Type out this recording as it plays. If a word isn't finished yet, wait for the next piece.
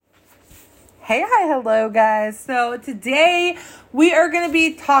Hi, hello guys. So today we are going to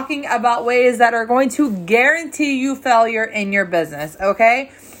be talking about ways that are going to guarantee you failure in your business,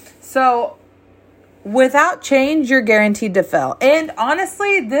 okay? So without change, you're guaranteed to fail. And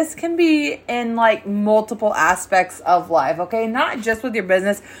honestly, this can be in like multiple aspects of life, okay? Not just with your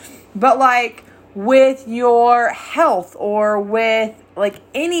business, but like with your health or with like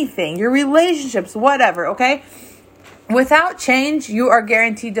anything, your relationships, whatever, okay? Without change, you are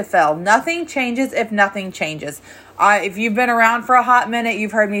guaranteed to fail. Nothing changes if nothing changes. If you've been around for a hot minute,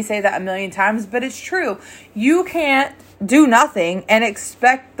 you've heard me say that a million times, but it's true. You can't do nothing and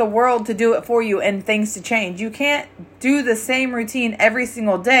expect the world to do it for you and things to change. You can't do the same routine every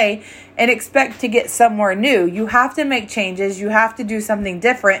single day and expect to get somewhere new. You have to make changes. You have to do something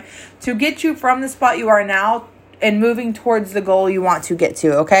different to get you from the spot you are now and moving towards the goal you want to get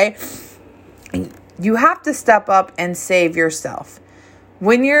to, okay? You have to step up and save yourself.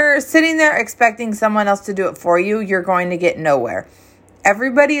 When you're sitting there expecting someone else to do it for you, you're going to get nowhere.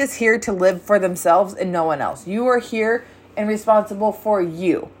 Everybody is here to live for themselves and no one else. You are here and responsible for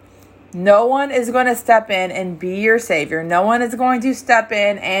you. No one is going to step in and be your savior. No one is going to step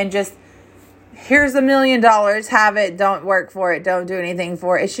in and just, here's $1 million, have it, don't work for it, don't do anything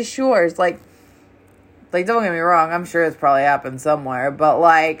for it. It's just yours. Like don't get me wrong, I'm sure it's probably happened somewhere, but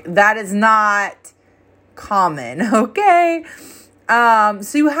like that is not common, okay?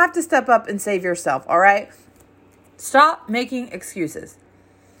 So you have to step up and save yourself, all right? Stop making excuses.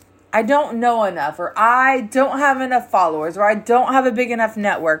 I don't know enough, or I don't have enough followers, or I don't have a big enough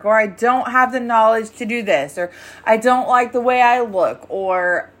network, or I don't have the knowledge to do this, or I don't like the way I look,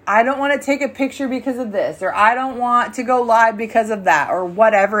 or I don't want to take a picture because of this, or I don't want to go live because of that, or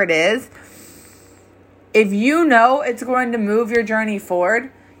whatever it is. If you know it's going to move your journey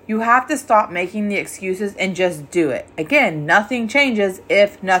forward, you have to stop making the excuses and just do it. Again, nothing changes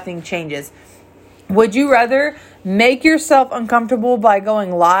if nothing changes. Would you rather make yourself uncomfortable by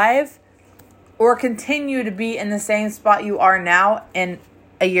going live or continue to be in the same spot you are now in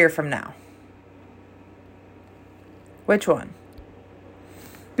a year from now? Which one?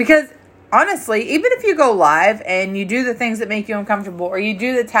 Because honestly, even if you go live and you do the things that make you uncomfortable, or you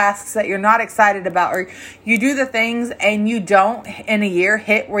do the tasks that you're not excited about, or you do the things and you don't in a year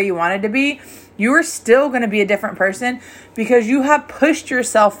hit where you wanted to be, you are still going to be a different person because you have pushed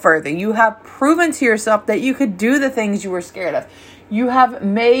yourself further. You have proven to yourself that you could do the things you were scared of. You have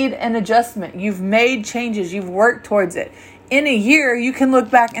made an adjustment. You've made changes. You've worked towards it. In a year, you can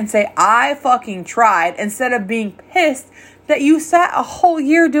look back and say, I fucking tried, instead of being pissed that you sat a whole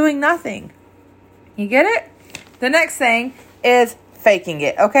year doing nothing. You get it? The next thing is faking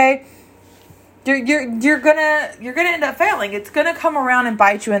it, okay? You're gonna end up failing. It's gonna come around and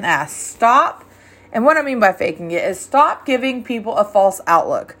bite you in the ass. Stop. And what I mean by faking it is stop giving people a false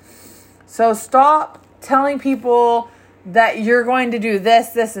outlook. So stop telling people that you're going to do this,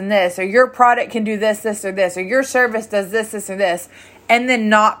 this, and this, or your product can do this, this, or this, or your service does this, this, or this, and then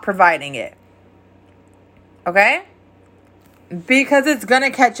not providing it. Okay? Because it's going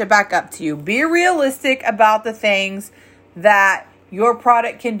to catch it back up to you. Be realistic about the things that your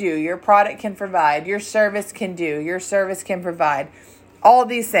product can do, your product can provide, your service can do, your service can provide. All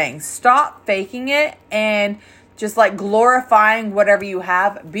these things. Stop faking it and just like glorifying whatever you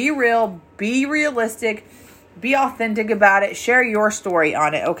have. Be real, be realistic, be authentic about it. Share your story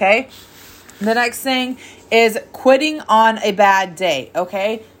on it, okay? The next thing is quitting on a bad day,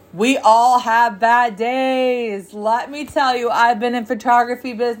 okay? We all have bad days. Let me tell you, I've been in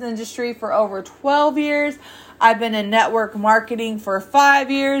photography business industry for over 12 years. I've been in network marketing for 5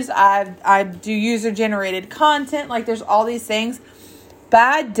 years. I do user-generated content. Like, there's all these things.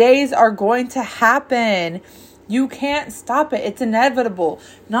 Bad days are going to happen. You can't stop it. It's inevitable.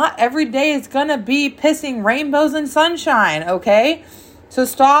 Not every day is going to be pissing rainbows and sunshine, okay? So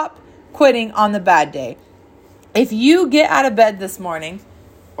stop quitting on the bad day. If you get out of bed this morning,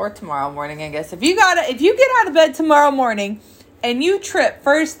 or tomorrow morning, I guess. If you get out of bed tomorrow morning and you trip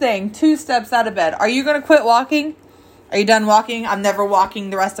first thing 2 steps out of bed, are you going to quit walking? Are you done walking? I'm never walking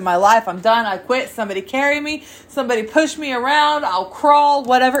the rest of my life. I'm done. I quit. Somebody carry me. Somebody push me around. I'll crawl,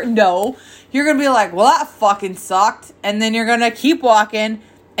 whatever. No. You're going to be like, well, that fucking sucked. And then you're going to keep walking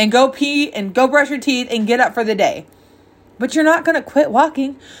and go pee and go brush your teeth and get up for the day. But you're not going to quit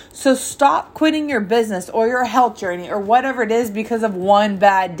walking. So stop quitting your business or your health journey or whatever it is because of one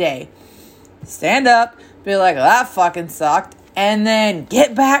bad day. Stand up. Be like, well, that fucking sucked. And then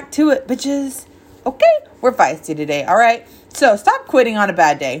get back to it, bitches. Okay? We're feisty today, all right? So stop quitting on a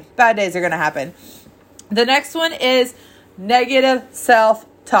bad day. Bad days are going to happen. The next one is negative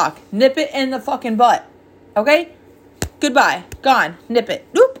self-talk. Nip it in the fucking butt, okay? Goodbye. Gone. Nip it.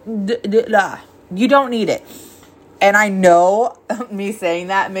 You don't need it. And I know me saying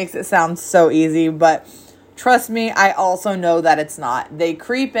that makes it sound so easy, but trust me, I also know that it's not. They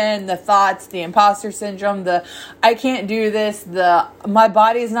creep in, the thoughts, the imposter syndrome, the I can't do this, the my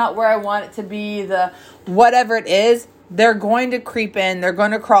body's not where I want it to be, the whatever it is, they're going to creep in, they're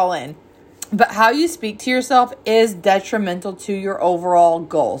going to crawl in. But how you speak to yourself is detrimental to your overall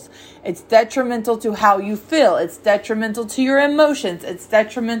goals. It's detrimental to how you feel. It's detrimental to your emotions. It's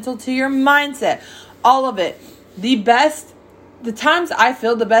detrimental to your mindset. All of it. The times I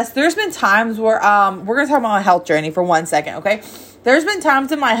feel the best, there's been times where, we're going to talk about my health journey for 1 second, okay? There's been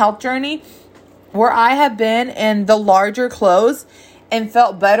times in my health journey where I have been in the larger clothes and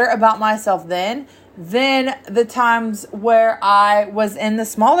felt better about myself than the times where I was in the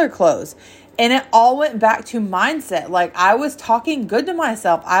smaller clothes. And it all went back to mindset. Like, I was talking good to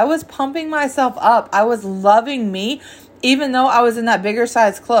myself. I was pumping myself up. I was loving me, even though I was in that bigger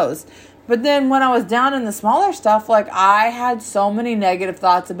size clothes. But then when I was down in the smaller stuff, like, I had so many negative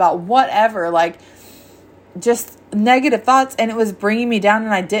thoughts about whatever, like, just negative thoughts. And it was bringing me down,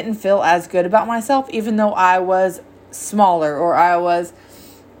 and I didn't feel as good about myself, even though I was smaller, or I was,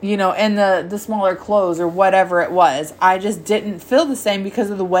 in the smaller clothes, or whatever it was. I just didn't feel the same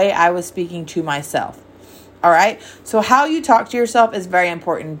because of the way I was speaking to myself. All right. So how you talk to yourself is very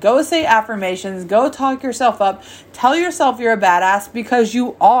important. Go say affirmations, go talk yourself up, tell yourself you're a badass, because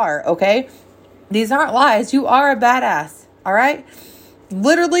you are. Okay. These aren't lies. You are a badass. All right.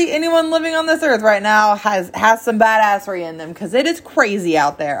 Literally anyone living on this earth right now has some badassery in them, because it is crazy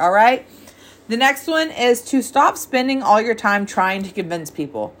out there. All right. The next one is to stop spending all your time trying to convince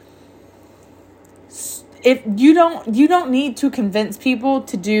people. If you don't need to convince people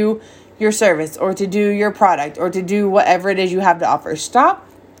to do your service, or to do your product, or to do whatever it is you have to offer. Stop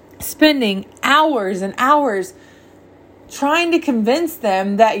spending hours and hours trying to convince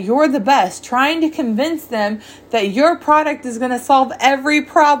them that you're the best, trying to convince them that your product is going to solve every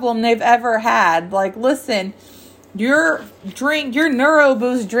problem they've ever had. Like, listen, your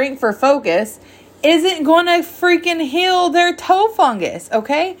NeuroBoost drink for focus isn't going to freaking heal their toe fungus,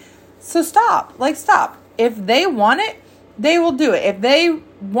 okay? So stop. If they want it, they will do it. If they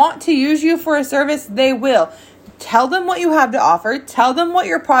want to use you for a service, they will. Tell them what you have to offer. Tell them what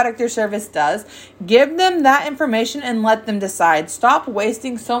your product or service does. Give them that information and let them decide. Stop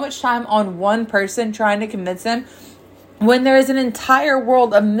wasting so much time on one person trying to convince them, when there is an entire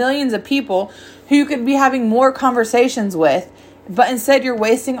world of millions of people who you could be having more conversations with. But instead, you're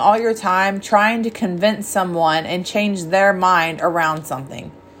wasting all your time trying to convince someone and change their mind around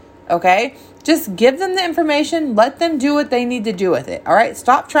something. Okay? Just give them the information. Let them do what they need to do with it. All right?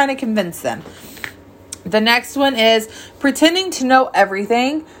 Stop trying to convince them. The next one is pretending to know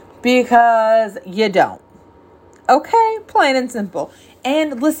everything because you don't. Okay? Plain and simple.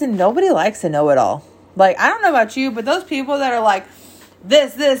 And listen, nobody likes to know it all. Like, I don't know about you, but those people that are like,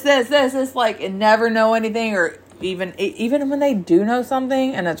 this, like, and never know anything, or even when they do know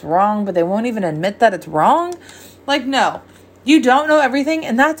something and it's wrong, but they won't even admit that it's wrong. Like, no, you don't know everything,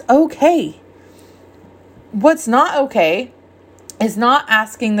 and that's okay. What's not okay is not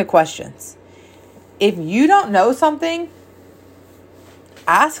asking the questions. If you don't know something,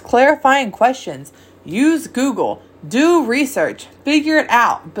 ask clarifying questions. Use Google. Do research. Figure it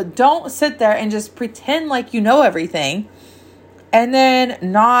out. But don't sit there and just pretend like you know everything and then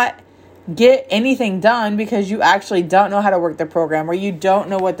not get anything done because you actually don't know how to work the program, or you don't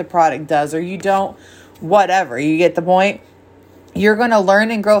know what the product does, or you don't whatever. You get the point? You're going to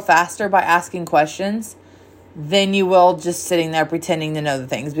learn and grow faster by asking questions than you will just sitting there pretending to know the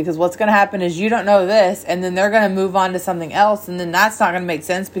things. Because what's going to happen is you don't know this, and then they're going to move on to something else, and then that's not going to make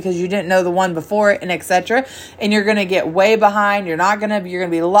sense because you didn't know the one before it, and etc. And you're going to get way behind. You're going to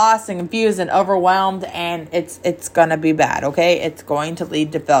be lost and confused and overwhelmed, and it's going to be bad, okay? It's going to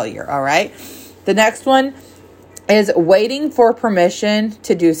lead to failure, all right? The next one is waiting for permission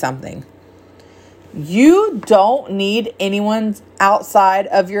to do something. You don't need anyone outside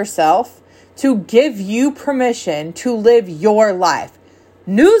of yourself to give you permission to live your life.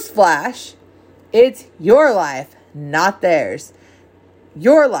 Newsflash, it's your life, not theirs.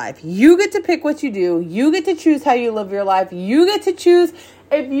 Your life. You get to pick what you do. You get to choose how you live your life. You get to choose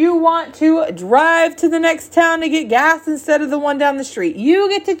if you want to drive to the next town to get gas instead of the one down the street. You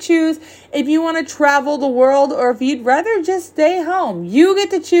get to choose if you want to travel the world or if you'd rather just stay home. You get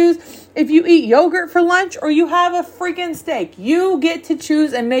to choose if you eat yogurt for lunch or you have a freaking steak. You get to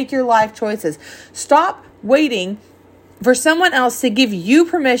choose and make your life choices. Stop waiting for someone else to give you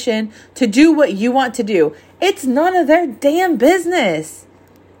permission to do what you want to do. It's none of their damn business.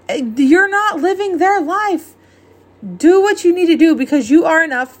 You're not living their life. Do what you need to do because you are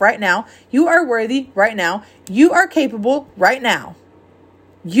enough right now. You are worthy right now. You are capable right now.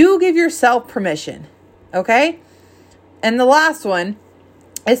 You give yourself permission. Okay? And the last one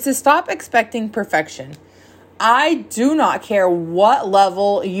is to stop expecting perfection. I do not care what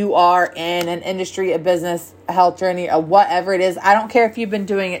level you are in an industry, a business, a health journey, or whatever it is. I don't care if you've been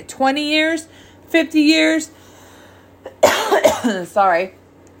doing it 20 years, 50 years,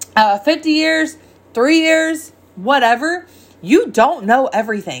 50 years, 3 years, whatever. You don't know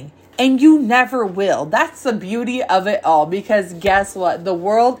everything and you never will. That's the beauty of it all, because guess what? The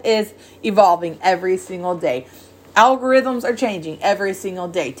world is evolving every single day. Algorithms are changing every single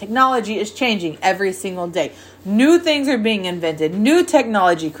day. Technology is changing every single day. New things are being invented. New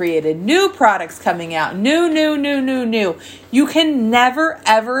technology created. New products coming out. New. You can never,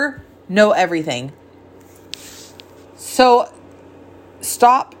 ever know everything. So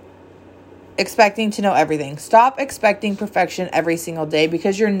stop expecting to know everything. Stop expecting perfection every single day,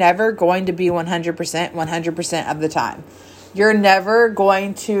 because you're never going to be 100% of the time. You're never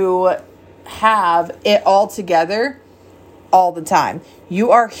going to have it all together all the time.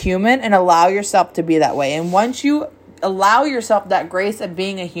 You are human, and allow yourself to be that way. And once you allow yourself that grace of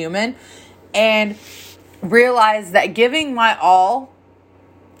being a human and realize that giving my all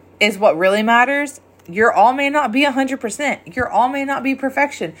is what really matters, your all may not be 100%. Your all may not be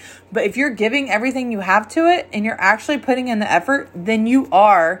perfection. But if you're giving everything you have to it and you're actually putting in the effort, then you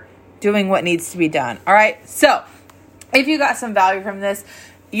are doing what needs to be done. All right. So if you got some value from this,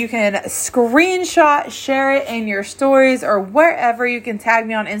 you can screenshot, share it in your stories or wherever. You can tag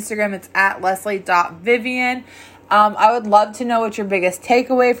me on Instagram. It's at Leslie.Vivian. I would love to know what your biggest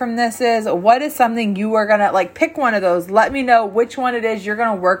takeaway from this is. What is something you are going to pick one of those. Let me know which one it is you're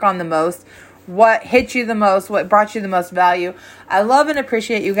going to work on the most. What hit you the most? What brought you the most value? I love and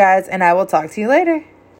appreciate you guys, and I will talk to you later.